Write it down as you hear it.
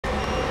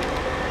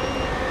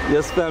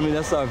Yes, family,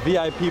 that's our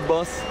VIP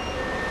bus.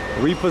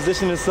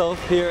 Repositioned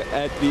itself here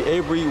at the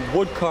Aburi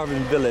wood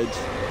carving village.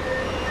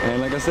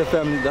 And like I said,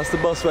 family, that's the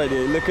bus right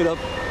there. Look it up,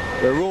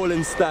 the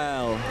rolling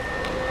style.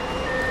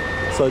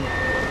 So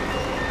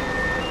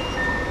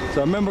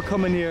I remember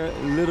coming here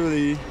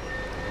literally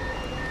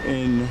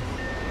in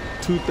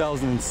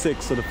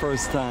 2006 for the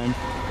first time,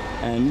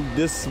 and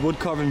this wood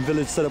carving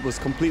village setup was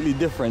completely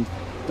different.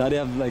 Now they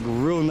have like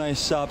real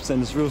nice shops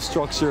and it's real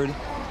structured.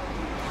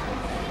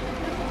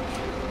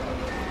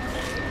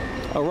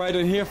 All right,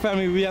 and here,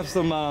 family, we have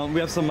some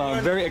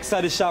very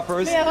excited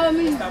shoppers.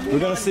 We're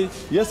gonna see.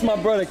 Yes, my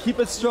brother, keep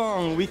it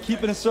strong. We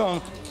keeping it strong.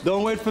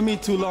 Don't wait for me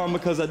too long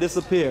because I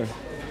disappear.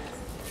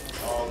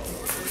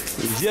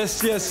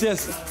 Yes, yes,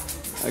 yes.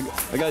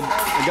 I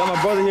got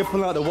my brother here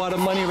pulling out the water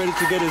money, ready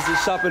to get his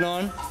shopping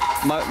on.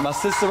 My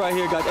sister right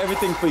here got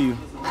everything for you.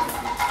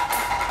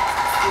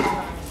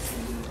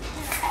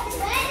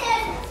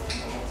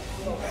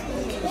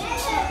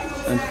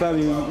 And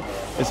family,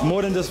 it's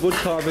more than just wood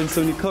carving. So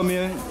when you come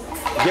here,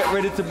 get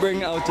ready to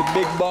bring out your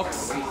big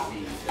box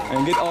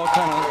and get all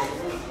kind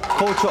of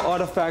cultural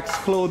artifacts,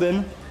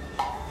 clothing,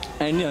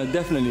 and yeah,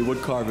 definitely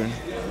wood carving.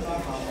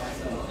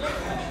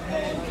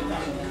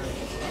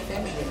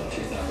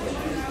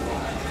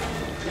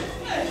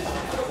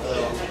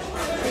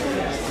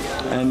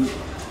 And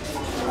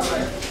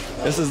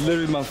this is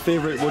literally my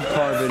favorite wood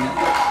carving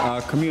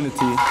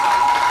community.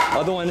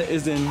 Other one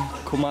is in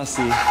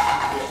Kumasi,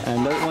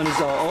 and that one is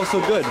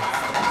also good.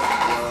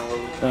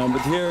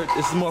 But here,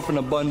 this is more of an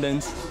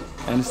abundance,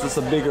 and it's just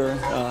a bigger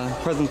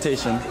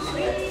presentation.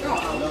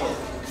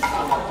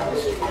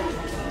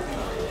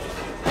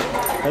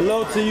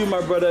 Hello to you,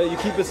 my brother. You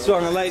keep it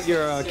strong. I like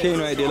your cane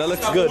right there. That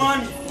looks good.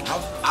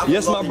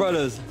 Yes, my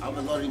brothers.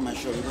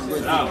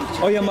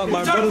 Oh yeah, my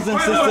brothers and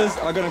sisters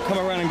are gonna come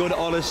around and go to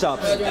all the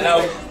shops.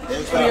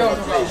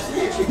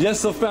 Yes,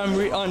 so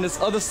family, on this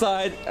other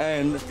side,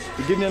 and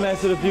to give me a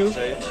nice little view.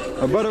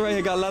 My brother right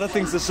here got a lot of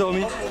things to show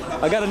me.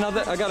 I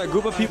got a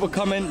group of people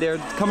coming. They're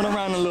coming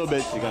around a little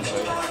bit.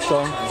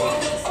 So,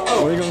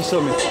 what are you gonna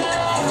show me?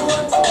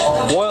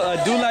 Well,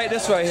 I do like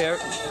this right here.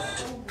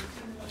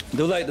 I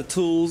do like the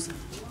tools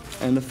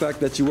and the fact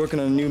that you're working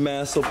on a new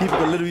mask, so people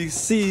can literally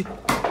see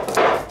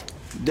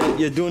that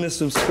you're doing this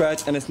from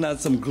scratch and it's not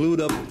some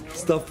glued up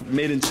stuff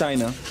made in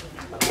China.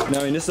 Now,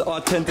 I mean, this is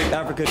authentic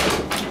African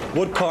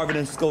wood carving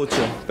and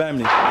sculpture,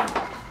 family.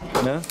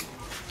 Yeah?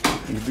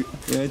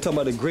 You're talking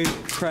about the great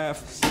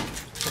crafts,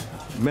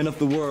 men of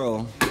the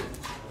world.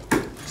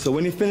 So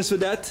when you finish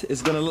with that,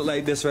 it's gonna look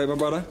like this, right, my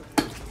brother?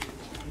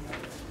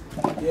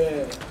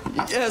 Yeah.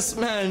 Yes,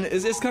 man,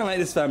 it's kind of like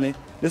this, family.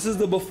 This is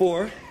the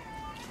before,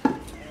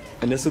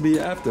 and this will be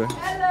after.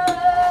 Hello.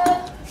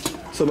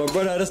 So my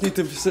brother, I just need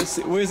to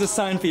see, where's the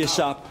sign for your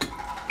shop?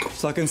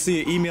 So I can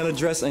see your email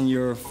address and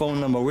your phone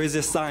number. Where's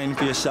your sign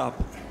for your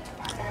shop?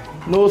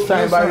 No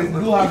sign, but you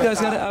guys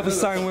gotta have a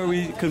sign where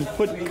we can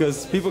put,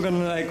 because people are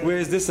gonna like, where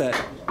is this at?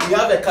 You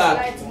have the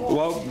card.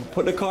 Well,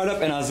 put the card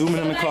up and I'll zoom in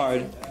on the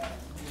card.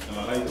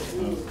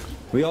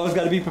 We always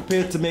gotta be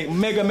prepared to make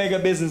mega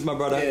business, my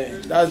brother. Yeah,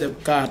 that's the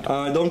card.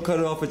 Don't cut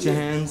it off with your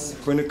hands.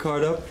 Bring the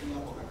card up.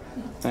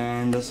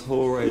 And this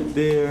hole right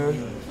there.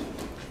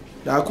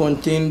 That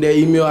contains the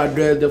email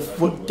address, the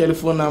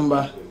telephone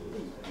number,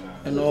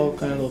 and all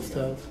kinds of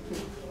stuff.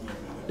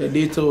 The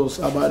details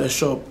about the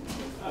shop.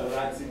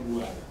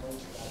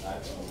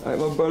 Alright,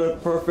 my brother,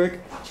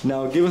 perfect.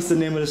 Now give us the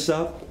name of the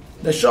shop.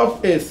 The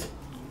shop is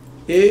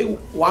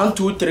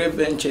A123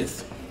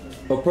 Ventures.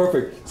 Oh,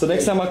 perfect. So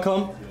next time I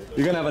come,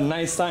 you're gonna have a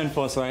nice sign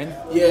for us, right?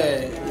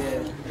 Yeah.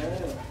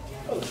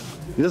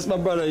 Yes, my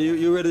brother,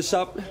 you ready to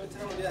shop?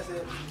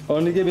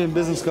 Only give me a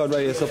business card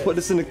right here. So put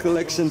this in the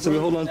collection so we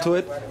hold on to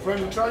it.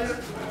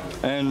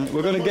 And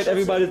we're gonna get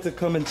everybody to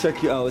come and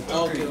check you out.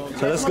 Okay.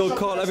 So let's go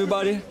call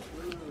everybody.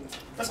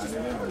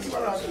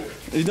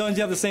 You don't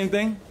have the same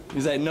thing?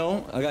 He's like,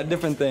 no, I got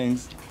different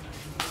things.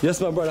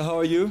 Yes, my brother, how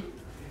are you?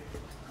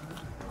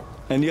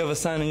 And you have a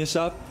sign in your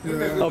shop?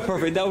 Yeah. Oh,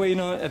 perfect. That way, you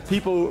know, if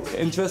people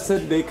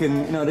interested, they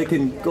can, you know, they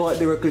can go out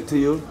directly to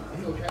you.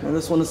 I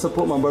just want to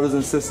support my brothers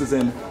and sisters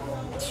and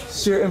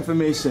share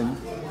information.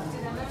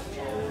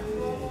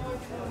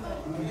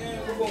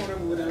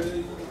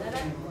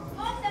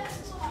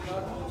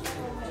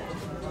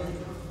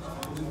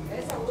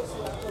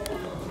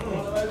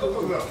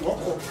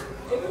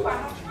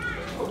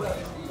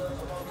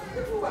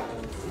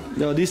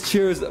 Yo, these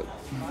chairs,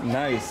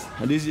 nice.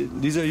 Are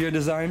these are your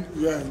design?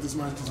 Yeah, this is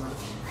my design.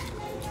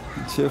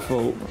 Chair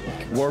for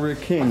Warrior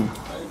King.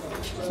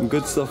 Some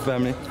good stuff,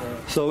 family.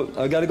 So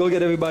I gotta go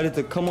get everybody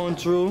to come on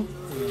through.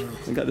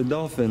 I got the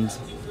dolphins.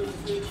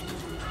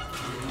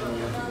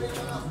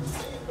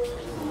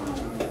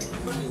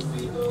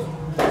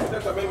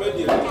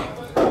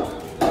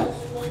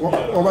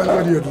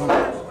 What do you do?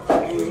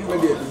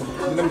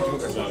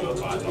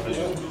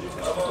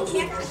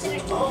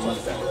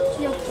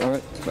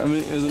 Alright, I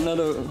mean, there's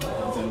another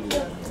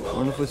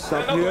wonderful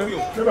shop here.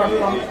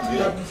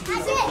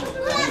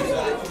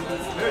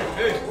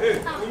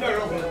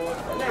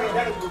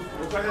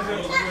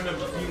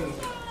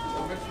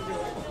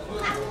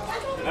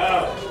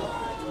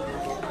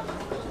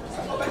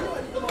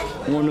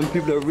 one of them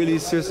people that really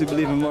seriously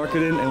believe in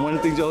marketing, and one of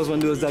the things you always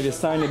want to do is have you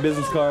sign your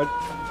business card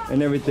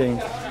and everything.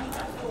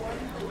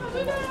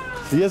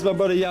 So yes, my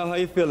brother Yao, how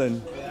you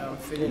feeling? Yeah, I'm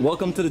feeling.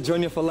 Welcome to the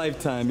journey of a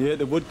lifetime. You're at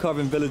the wood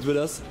carving village with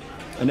us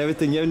and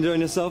everything. You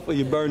enjoying yourself or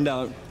you burned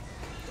out?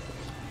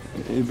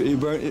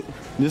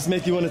 Just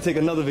make you want to take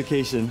another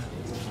vacation.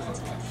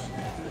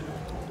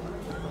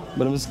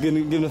 But I'm just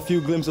giving a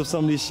few glimpses of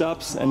some of these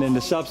shops, and then the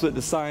shops with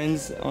the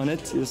signs on it.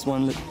 Just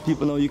want to let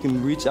people know you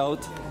can reach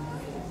out,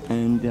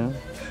 and yeah.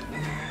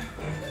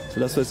 So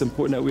that's why it's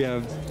important that we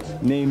have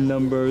name,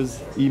 numbers,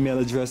 email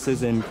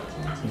addresses, and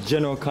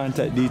general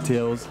contact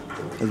details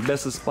as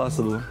best as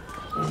possible.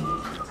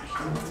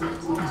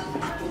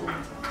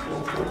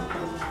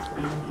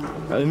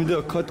 Let me do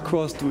a cut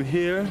cross through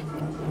here.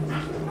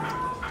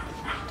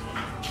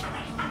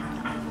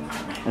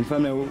 And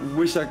family, I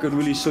wish I could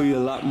really show you a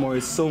lot more.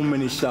 There's so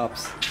many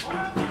shops.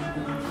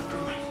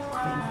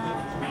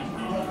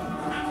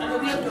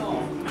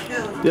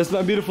 Yes,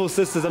 my beautiful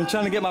sisters. I'm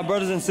trying to get my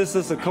brothers and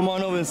sisters to come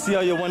on over and see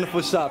all your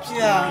wonderful shops.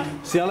 Yeah.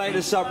 See, I like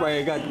the shop right here.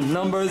 You got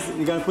numbers.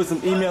 You got to put some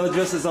email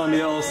addresses on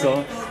there also.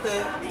 Okay.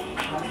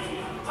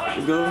 There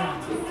you go.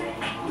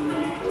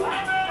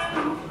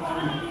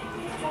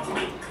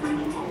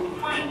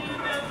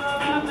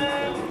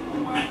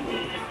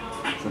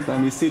 So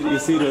family, you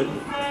see the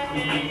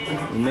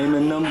name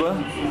and number.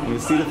 You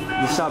see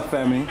the shop,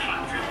 family.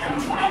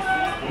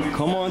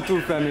 Come on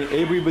through, family.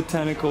 Aburi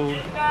Botanical.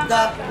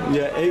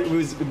 Yeah,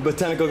 Aburi's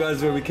Botanical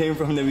Gardens where we came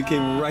from. Then we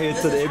came right here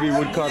to the Aburi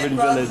Wood Carving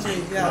Village.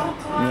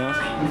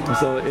 Yeah.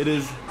 So it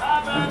is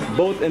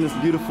both in this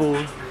beautiful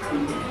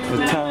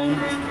town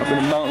up in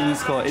the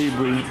mountains called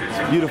Aburi. It's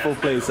a beautiful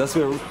place. That's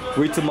where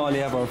we Tamale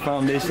have our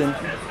foundation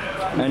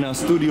and our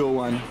studio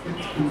one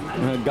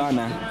in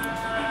Ghana.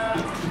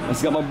 I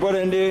just got my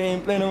brother in there, he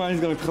ain't playing around, he's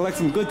gonna collect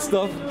some good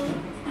stuff.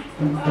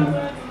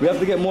 We have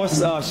to get more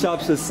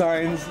shops with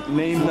signs,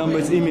 name,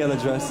 numbers, email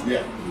address.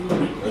 Yeah.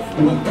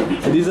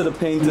 So these are the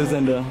painters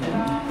and the...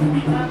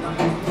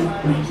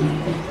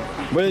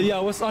 Well, yeah,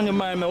 what's on your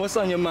mind, man? What's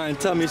on your mind?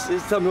 Tell me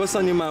what's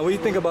on your mind. What do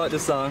you think about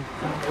this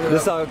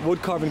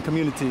wood carving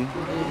community?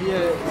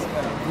 Here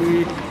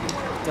is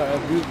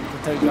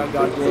botanical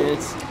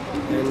gardens,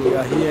 and we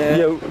are here.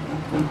 Yeah.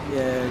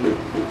 And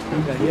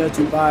we are here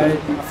to buy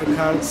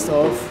African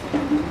stuff.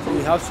 So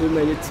we have so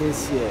many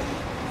things here.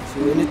 So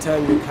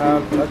anytime you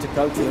come, try to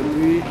come to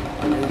Aburi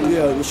and do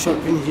your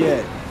shopping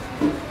here.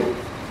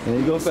 There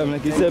you go, fam.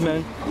 Like you said,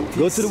 man.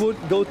 Go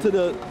to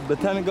the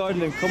botanic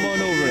garden and come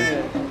on over.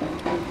 Yeah.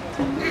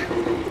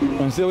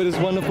 And see with these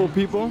wonderful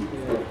people.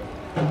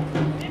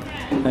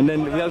 Yeah. And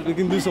then we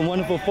can do some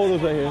wonderful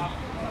photos right here.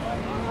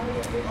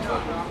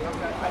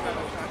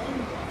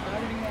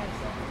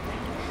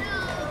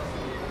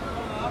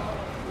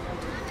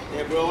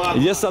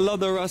 Yes, I love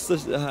the Rasta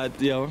hat,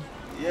 yo.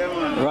 Yeah,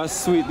 man. Rasta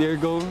sweet, there you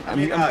go.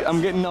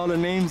 I'm getting all the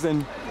names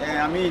and...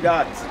 Yeah, I mean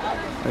that.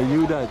 Are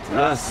you that?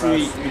 Yes.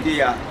 Sweet,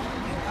 yeah.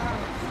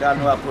 Without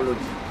no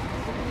apology.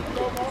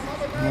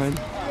 Right.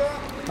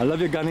 I love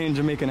your Ghanaian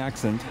Jamaican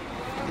accent.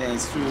 Yeah,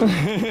 it's true.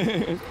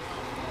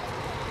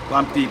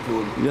 One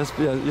people.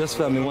 Yes,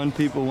 family. One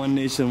people, one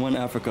nation, one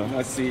Africa.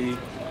 I see.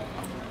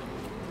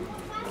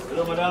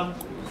 Hello, madam.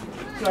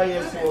 Try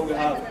and see what we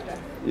have.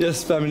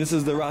 Yes, family. This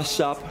is the Ras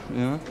shop.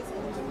 Yeah.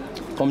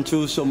 Come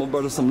through, show my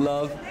brother some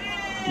love.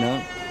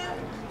 Yeah.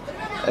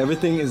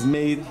 Everything is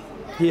made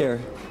here.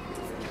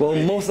 Well,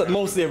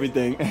 mostly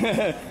everything.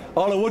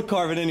 All the wood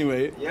carving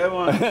anyway. Yeah,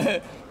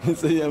 man.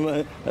 So yeah,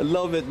 man. I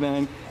love it,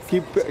 man.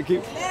 Keep.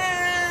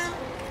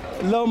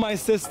 Hello, my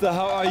sister.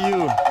 How are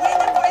you?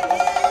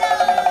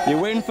 You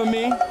waiting for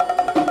me?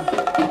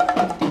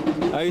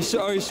 Are you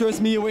sure? Are you sure it's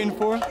me you're waiting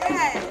for?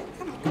 Yeah.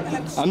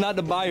 I'm not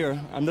the buyer.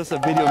 I'm just a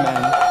video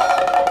man.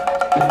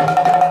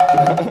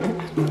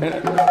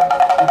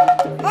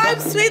 I'm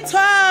Sweet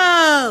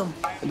Tom.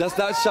 That's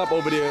that shop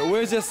over there.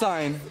 Where's your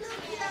sign?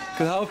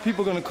 Cause how are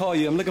people gonna call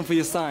you? I'm looking for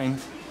your sign.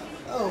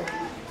 Oh.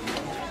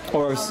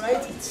 Or I'll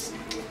write it.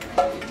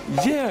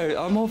 yeah,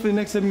 I'm hoping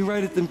next time you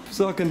write it,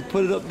 so I can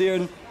put it up there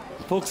and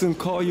folks can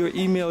call you or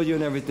email you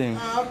and everything.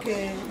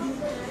 Okay.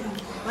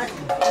 I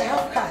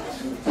have card.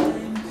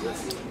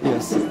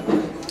 Yes.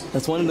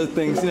 That's one of the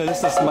things, you know,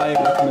 this is my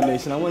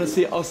recommendation. I want to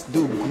see us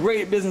do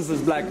great business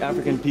as black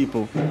African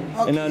people.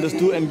 And just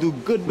do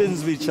good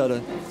business with each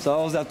other. So I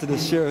always have to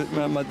just share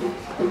my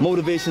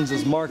motivations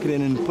is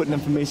marketing and putting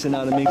information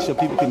out and make sure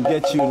people can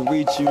get you and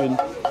reach you. And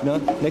you know,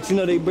 next thing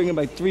you know, they bring in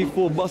like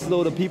 3-4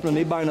 busload of people and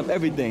they buying up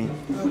everything.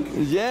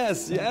 Okay.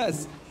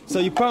 Yes. So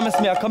you promised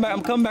me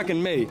I'm coming back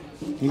in May.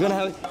 You're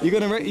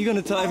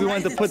gonna tell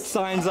everyone to put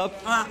signs up.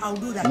 I'll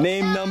do that.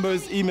 Name,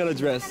 numbers, email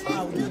address.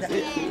 I'll do that.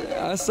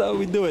 That's how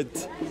we do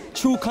it.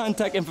 True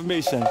contact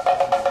information.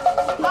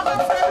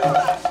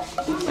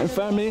 And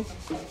family,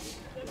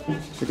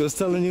 like I was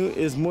telling you,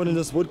 is more than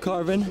just wood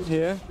carving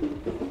here.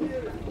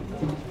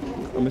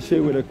 I'm gonna show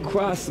you where the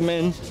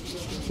craftsmen,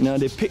 you know,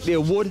 they pick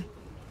their wood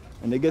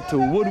and they get to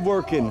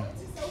woodworking.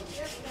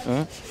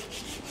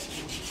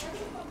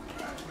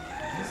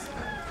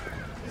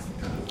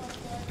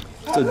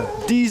 So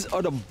these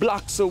are the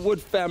blocks of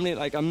wood, family.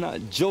 Like, I'm not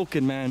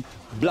joking, man.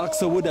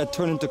 Blocks of wood that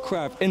turn into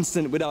craft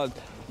instant without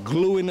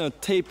gluing or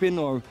taping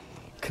or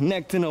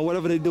connecting or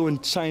whatever they do in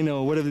China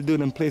or whatever they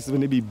do in places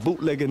when they be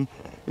bootlegging,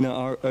 you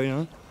know,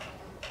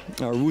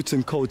 our roots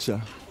and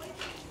culture.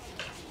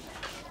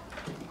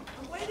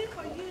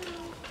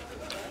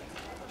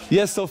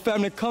 Yes, so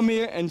family, come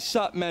here and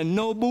shop, man.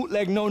 No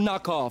bootleg, no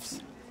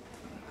knockoffs.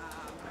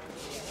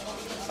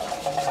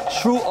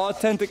 True,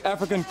 authentic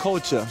African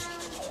culture.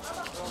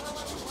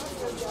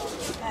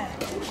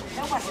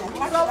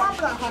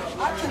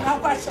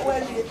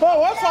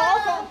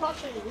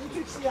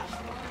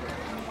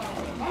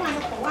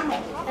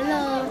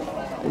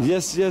 Hello.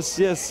 Yes, yes,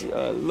 yes.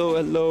 Hello,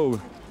 hello.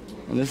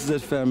 And this is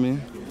it, family.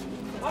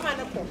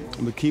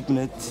 We're keeping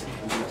it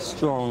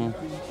strong.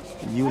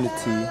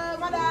 Unity.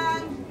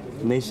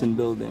 Nation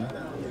building.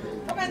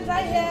 Come and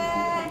try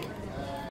here.